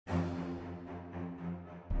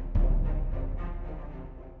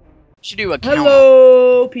should do a count.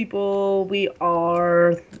 Hello, people. We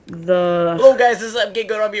are the. Hello, guys. This is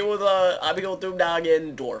MKGOAT. I'm here with DOOMDAWG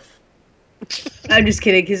and Dwarf. I'm just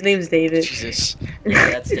kidding. His name's David. Jesus. Yeah,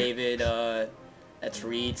 that's David. That's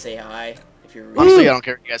Reed. Say hi if you're Reed. Honestly, I don't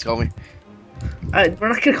care what you guys call me. We're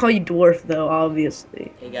not gonna call you Dwarf, though.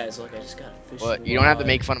 Obviously. Hey guys, look, I just got a fish. What? You don't have to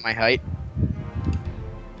make fun of my height.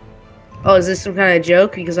 Oh, is this some kind of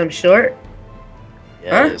joke because I'm short?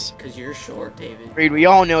 Yeah, Huh? it is. Because you're short, David. Reed, we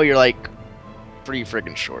all know you're like pretty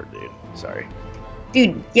freaking short, dude. Sorry.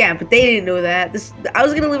 Dude, yeah, but they didn't know that. I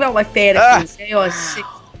was gonna live out my fantasy and say I was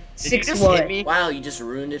Did you just 6'1". hit me? Wow, you just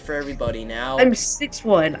ruined it for everybody. Now I'm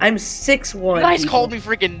 6'1". I'm 6'1". You guys people. called me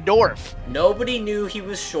freaking dwarf. nobody knew he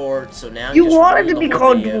was short, so now You just wanted ruined to the be whole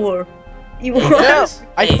called video. Dwarf. You Hey, wanted. guys,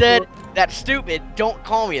 I hey, said that's stupid. Don't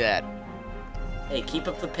call me that. Hey, keep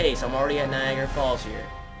up the pace. I'm already at Niagara Falls here.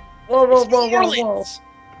 Whoa, whoa, It's whoa, New whoa, whoa! Orleans.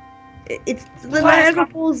 It's the Niagara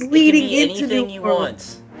Falls leading it can be into anything New you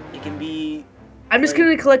Orleans. want. It can be. I'm just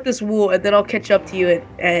gonna collect this wool and then I'll catch up to you in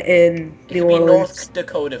It New can be Orleans. North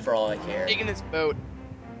Dakota for all I care. Taking this boat.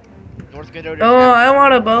 North Dakota. Oh, I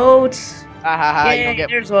want a boat. Ha ha ha! You Yeah, don't get.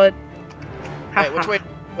 there's one. Wait, which way?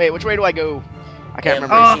 Wait, which way do I go? I Okay, can't I'm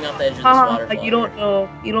remember. racing off the edge of this Haha, waterfall. you don't know.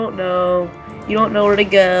 You don't know. You don't know where to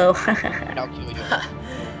go. I'll kill you.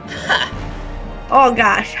 Oh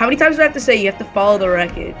gosh, how many times do I have to say you have to follow the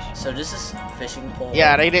wreckage? So this is fishing pole.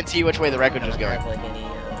 Yeah, and I didn't see which way the wreckage was Doesn't going. have, like, any,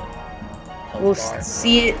 health We'll bar.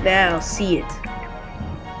 see it now. See it.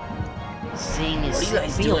 Seeing What are you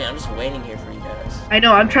guys doing? I'm just waiting here for you guys. I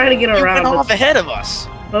know. I'm trying to get You around. went But off ahead of us.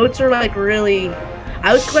 boats are like really.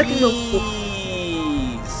 I was collecting the.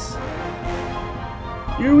 Jeez.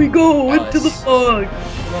 Here we go Oh, into the it's- fog.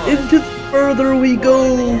 Come on. Into the further we Come go.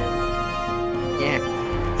 on, man. Yeah.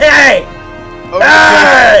 Hey! Oh,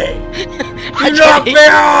 Hey! I You knocked me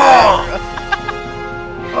off!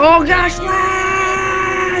 Oh gosh,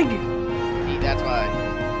 lag! See, that's why.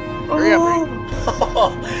 Hurry up,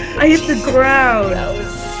 Oh, I hit the ground. That was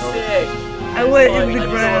sick. I went Oh, in the I just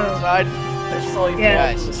ground. Outside. I just saw you Yeah.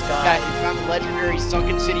 fall from the sky. Guys, we found the legendary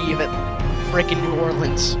sunken city of frickin' New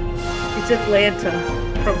Orleans. It's Atlanta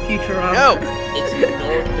from Futurama. No, It's in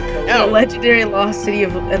North Dakota. No. The legendary lost city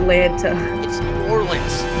of Atlanta. it's New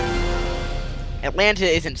Orleans. Atlanta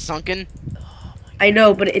isn't sunken. I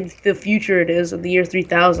know, but in the future it is, in the year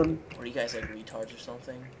 3000. What are you guys, like, retards or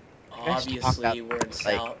something? guys talk Obviously, about, we're in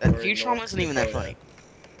South. The we're in Futurama North isn't even that Dakota. funny.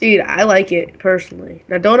 Dude, I like it, personally.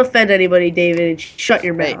 Now don't offend anybody, David, and shut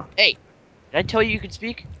your Hey, mouth. hey, did I tell you could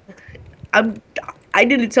speak? I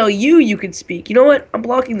didn't tell you could speak. You know what? I'm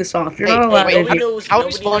blocking this off. You're Hey, not hey, allowed wait, in how here. knows, how do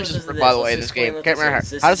nobody sponges knows work, this. by the way, Let's in this explain game? what Can't this remember is.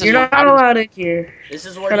 This how is- does You're this not allowed in here. This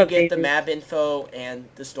is where Shut you up, get the David. map info and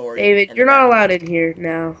the story. David, and you're the not map. allowed in here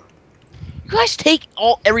now. You guys take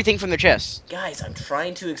everything from their chests. Guys, I'm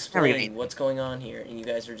trying to explain what's going on here, and you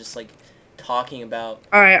guys are just, like, talking about...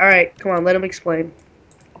 Alright, come on, let him explain.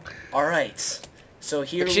 Alright, so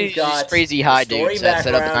here Actually, we've got crazy high the story dudes that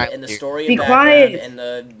set up an background island and the here. story Be and background quiet. and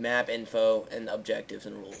the map info and objectives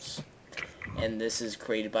and rules. And this is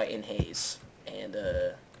created by InHaze. And,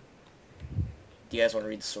 do you guys want to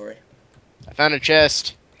read the story? I found a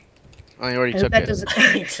chest. Oh, you already took That it. doesn't.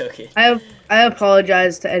 I took it. I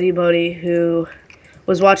apologize to anybody who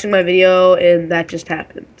was watching my video and that just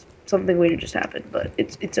happened. Something weird just happened, but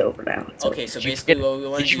it's over now. It's Okay, so Did you basically forget- what we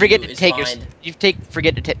want Did to you do forget to is take find... your?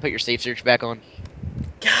 Forget to put your safe search back on?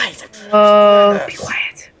 Guys, I'm trying over. to Be explain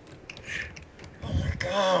quiet. this. Oh my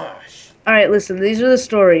gosh. Alright, listen, these are the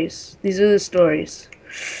stories.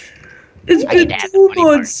 It's I been can add the 2 funny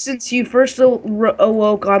part. months since you first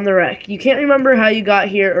awoke on the wreck. You can't remember how you got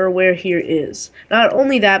here or where here is. Not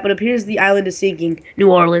only that, but appears the island is sinking.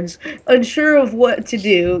 New Orleans. Unsure of what to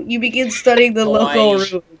do, you begin studying the local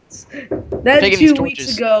Hawaii. ruins. Then Taking these 2 weeks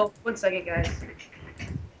torches. ago... One second, guys.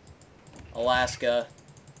 Alaska,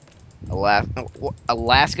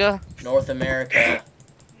 Alaska? North America.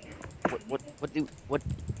 What?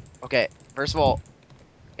 Okay, first of all,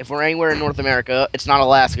 if we're anywhere in North America, it's not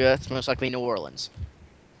Alaska. It's most likely New Orleans.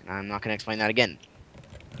 And I'm not gonna explain that again.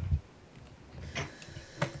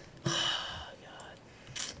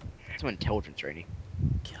 Some intelligence rating.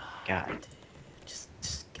 God. Dude, just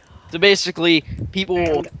God. So basically, people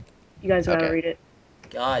will. You guys gotta Okay. read it.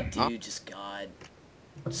 God, dude, Huh? just God.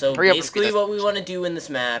 So Hurry up, basically let's- what we want to do in this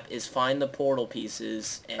map is find the portal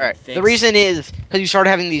pieces and Alright, fix... the reason is because you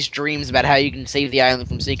started having these dreams about how you can save the island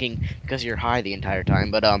from sinking because you're high the entire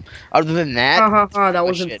time. But other than that, That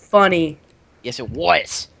wasn't shit. funny. yes, it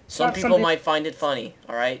was. Some Not people something- might find it funny,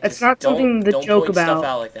 alright? That's Just not something to don't joke point stuff about.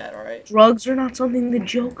 out like that, alright? Drugs are not something to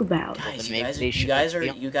joke about. Guys, then you maybe guys, they you should guys be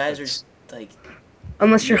are, on you guys drugs. are, like...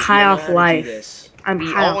 Unless you're you high don't know off how to do life. this. I'm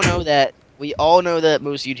We high. all know that. We all know that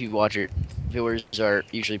most YouTube viewers are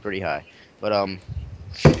usually pretty high, but You've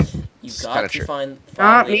it's got kind of to true. find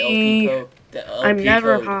Not the LP me. code. The LP I'm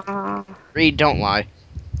never code. high. Reed, don't lie.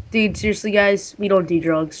 Dude, seriously, guys, we don't do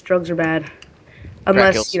drugs. Drugs are bad. Crack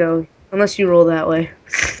Unless, kills. unless you roll that way.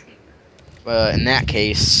 In that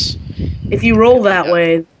case, If you roll really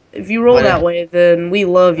that don't. way, then we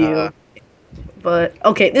love you. Uh, But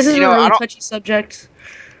okay, this is a I really don't. touchy subject.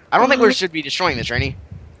 I don't think we should be destroying this, Rainy.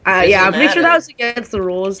 Doesn't Yeah, I'm pretty sure that matter. was against the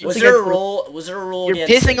rules. Was It's there a against the rule? Was there a rule You're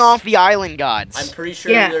against pissing this? off the island gods. I'm pretty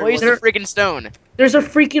sure Yeah, there Place was. the freaking stone. There's a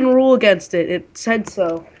freaking rule against it. It said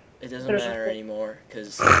so. It doesn't there's a matter rule. anymore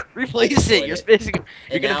because. Replace it. You're pissing. You're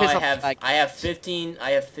And gonna now piss I off. have Like, I have 15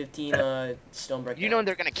 stone brick. you know now.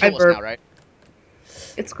 they're gonna kill us burp. now, right?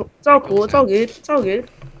 It's cool. It's all cool. It's all good. It's all good.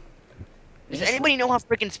 Does anybody know how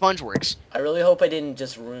freaking sponge works? I really hope I didn't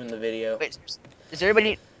just ruin the video. Wait, does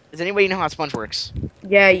anybody know how sponge works?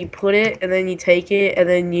 Yeah, you put it, and then you take it, and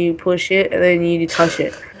then you push it, and then you touch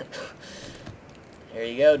it. Here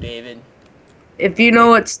you go, David. If you know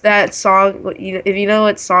what's that song, if you know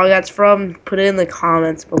what song that's from, put it in the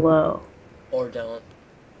comments below. Or don't.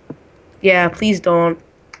 Yeah, please don't.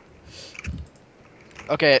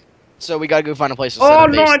 Okay, so we gotta go find a place to set Oh up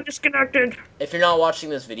no, base. I'm disconnected. If you're not watching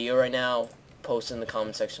this video right now, post in the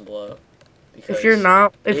comment section below. Because If you're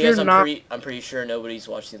not, I'm pretty sure nobody's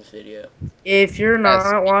watching this video. if you're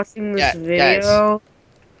not watching this guys. video,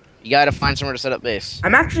 You gotta find somewhere to set up base.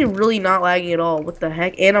 I'm actually really not lagging at all. What the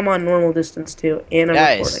heck? And I'm on normal distance too. And I'm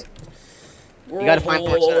Guys. recording. You gotta find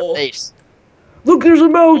somewhere to set up base. Look, there's a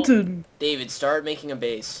mountain. David, start making a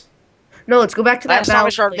base. No, let's go back to that Last time I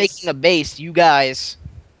battle started place. making a base, you guys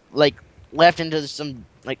like left into some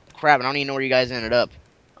like crap. I don't even know where you guys ended up.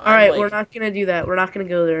 All right, we're not gonna do that. We're not gonna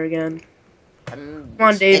go there again. Come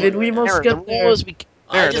on, David. We almost The skipped there. rule is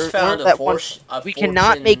I just found we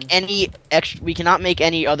cannot make any extra. We cannot make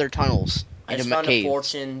any other tunnels I into just found a caves.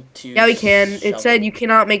 fortune to. Yeah, we can. It shovel. said you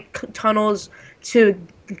cannot make tunnels to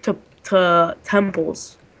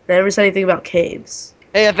temples. It never said anything about caves.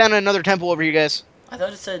 Hey, I found another temple over here, guys. I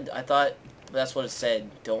thought that's what it said.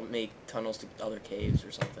 Don't make tunnels to other caves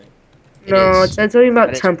or something. No, it is. said something about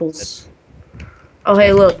That is- temples. Oh,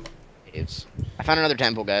 hey, look. Caves. I found another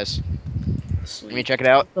temple, guys. Sweet. Let me check it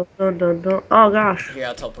out. Dun, dun, dun, dun. Oh, gosh. Here,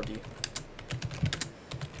 I'll teleport to you.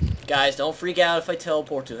 Guys, don't freak out if I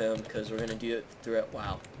teleport to him, because we're gonna do it throughout.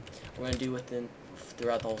 Wow, we're gonna do it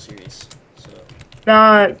throughout the whole series. So.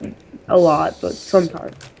 Not a lot, but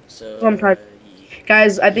sometimes. Sometimes.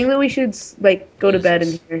 Guys, I think that we should, like, go to bed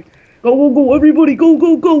in here. Go, go, go, everybody, go,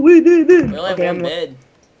 go, go, in. We only have Okay, one bed.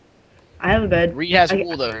 I have a bed. Reed has I-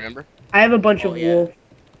 wool though, remember? I have a bunch Oh, of yeah. wool.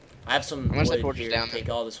 I have some I'm gonna set wood torches here. down Take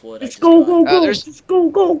all this wood. Let's go, go, go. there's- Let's go,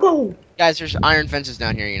 go, go. Guys, there's iron fences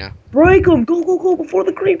down here, you know. Break them. Go, go, go before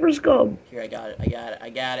the creepers come. Here, I got it. I got it. I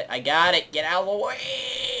got it. I got it. Get out of the way.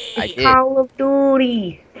 I did. Call of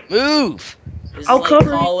Duty. Move! This I'll is like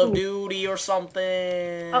cover Call you. of Duty or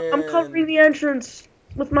something. I'm covering the entrance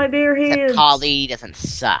with my bare The hands. collie doesn't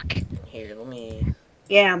suck. Here, let me.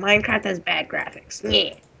 Yeah, Minecraft has bad graphics.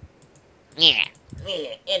 Yeah. Yeah.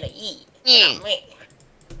 And a E. Yeah.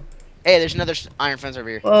 Hey, there's another iron fence over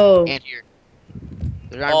here. Whoa. And here.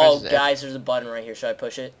 There's iron Oh, fences. guys, there's a button right here. Should I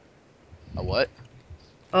push it? A what?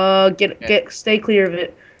 Stay clear of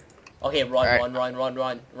it. Okay, run,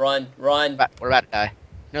 Alright. run. We're about to die.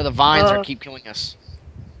 No, the vines Uh, keep killing us.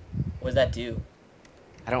 What does that do?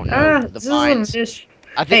 I don't know. The this vines. is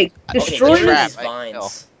I Hey, think. destroy okay, the these trap, I can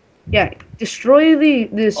tell. vines. destroy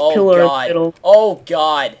this Oh pillar in the god. middle. Oh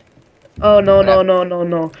god. Oh no What no happened? no no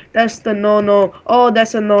no. That's the no. Oh,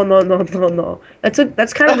 that's a no.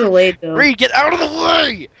 That's kind of delayed though. Reed, get out of the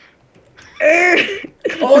way!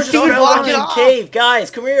 Oh, just Don't fell block into it the off. cave. Guys,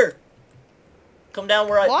 come here. Come down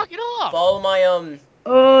where I Block it off! follow my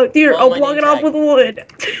Dear, Follow I'll my block name it off tag. with wood.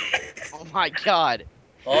 Oh my god.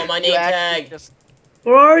 follow my You name actually tag. just-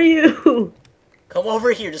 Where are you? Come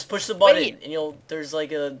over here. Just push the button, Wait. and you'll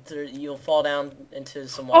fall down into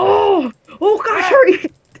some water. Oh gosh,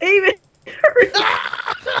 hurry, David, hurry.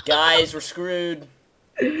 Guys, we're screwed.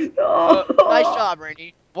 Oh. Nice job,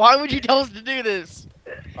 Randy. Why would you tell us to do this?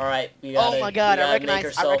 All right, we gotta. Oh my god, we I gotta make recognize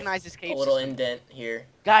ourselves this a cave little system. indent here.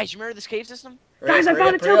 Guys, you remember this cave system? Guys, I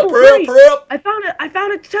found a hurry up, temple, hurry up, hurry. hurry up. I found it. I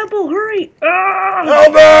found a temple. Hurry. Ah!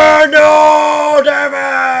 Help me! No, David!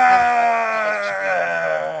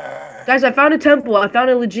 Guys, I found a temple. I found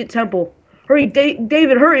a legit temple. Hurry,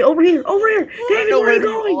 David, hurry over here. Over here, David. Where are you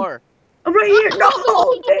going? are. I'm right here.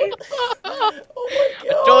 No, David. Oh my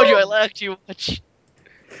god! I told you I laughed too much.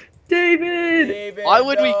 David. David, Why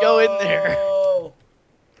would we go in there? no.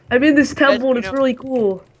 I'm in this temple and you it's know- really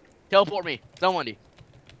cool. Teleport me. Somebody.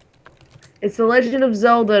 It's the Legend of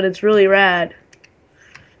Zelda, and it's really rad.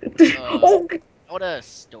 Oh, What a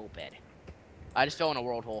stupid. I just fell in a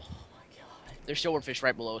world hole. Oh my god. There's silverfish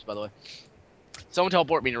right below us, by the way. Someone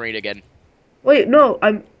teleport me to raid again. wait, no,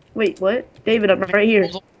 wait, what? David, I'm right here.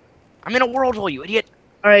 I'm in a world hole, you idiot.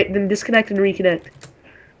 All right, then disconnect and reconnect.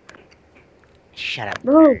 Shut up.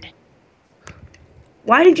 No. nerd.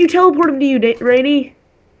 Why did you teleport him to you, Rainy?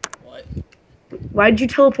 What? Why did you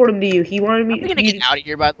teleport him to you? He wanted me. I'm gonna get out of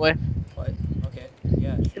here, by the way. What? Okay.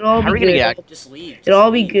 Yeah. It'll all How are be we gonna good. get out? Just leave. Just It'll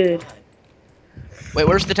all be leave. good. God. Wait,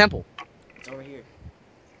 where's the temple? It's over here.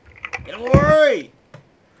 Get away!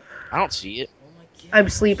 I don't see it. Oh my god. I'm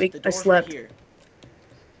sleeping. The I door's slept. Right here.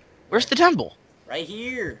 Where's the temple? Right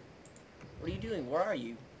here. What are you doing? Where are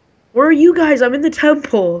you? Where are you guys? I'm in the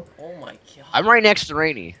temple. Oh my god. I'm right next to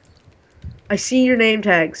Rainy. I see your name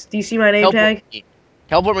tags. Do you see my name Teleport tag? me.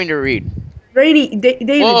 Teleport me to read. Rainy,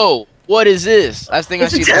 David. Whoa! What is this? I think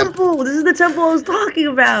It's I the see the temple. This is the temple I was talking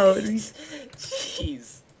about.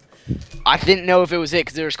 Jeez. I didn't know if it was it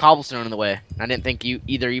because there was cobblestone in the way. I didn't think you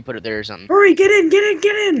put it there or something. Hurry, get in, get in,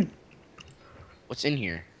 get in. What's in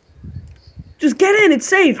here? Just get in. It's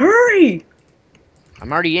safe. Hurry.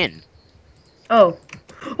 I'm already in. Oh.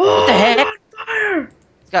 Oh, What the heck? I'm on fire.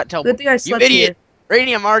 It's got teleport. Good thing I You slept idiot! here.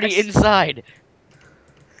 Rainy, I'm already inside.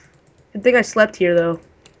 Good thing I slept here, though.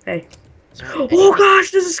 Hey. Is there Oh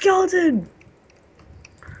gosh, there's a skeleton.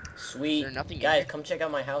 Sweet. There's nothing in Guys, here. come check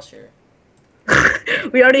out my house here.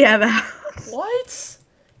 We already have a house. What?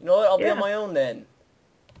 You know what? I'll be Yeah. on my own then.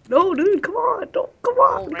 No, dude, come on. Don't, come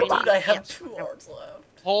on. Oh, Come on. Dude, I have 2 hearts left.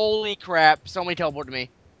 Holy crap! Somebody teleport to me.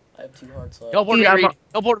 I have 2 hearts left. Teleport Dude, to I'm me, a- Reed.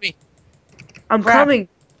 Teleport to me. I'm Crap. coming.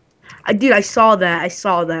 Dude, I saw that. I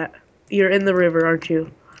saw that. You're in the river, aren't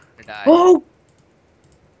you? I died. Oh,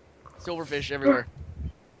 Silverfish everywhere.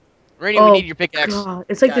 Rainy, oh we need your pickaxe. God.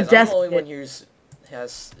 It's like Guys, the death I'm the only pit. one here is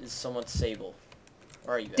somewhat disabled.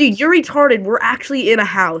 Where are you guys? Dude, you're retarded. We're actually in a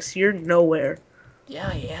house. You're nowhere. Yeah,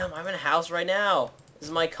 I am. I'm in a house right now. This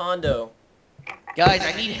is my condo. Guys,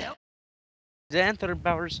 I need help. Xanther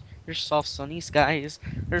bowers, your soft sunny skies,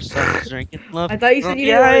 your soft drinking love. I thought you said From you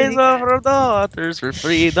the didn't eyes want of our daughters, where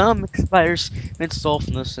freedom expires in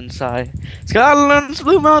softness inside. Scotland's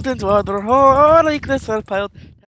blue mountains, water holy crystal piled.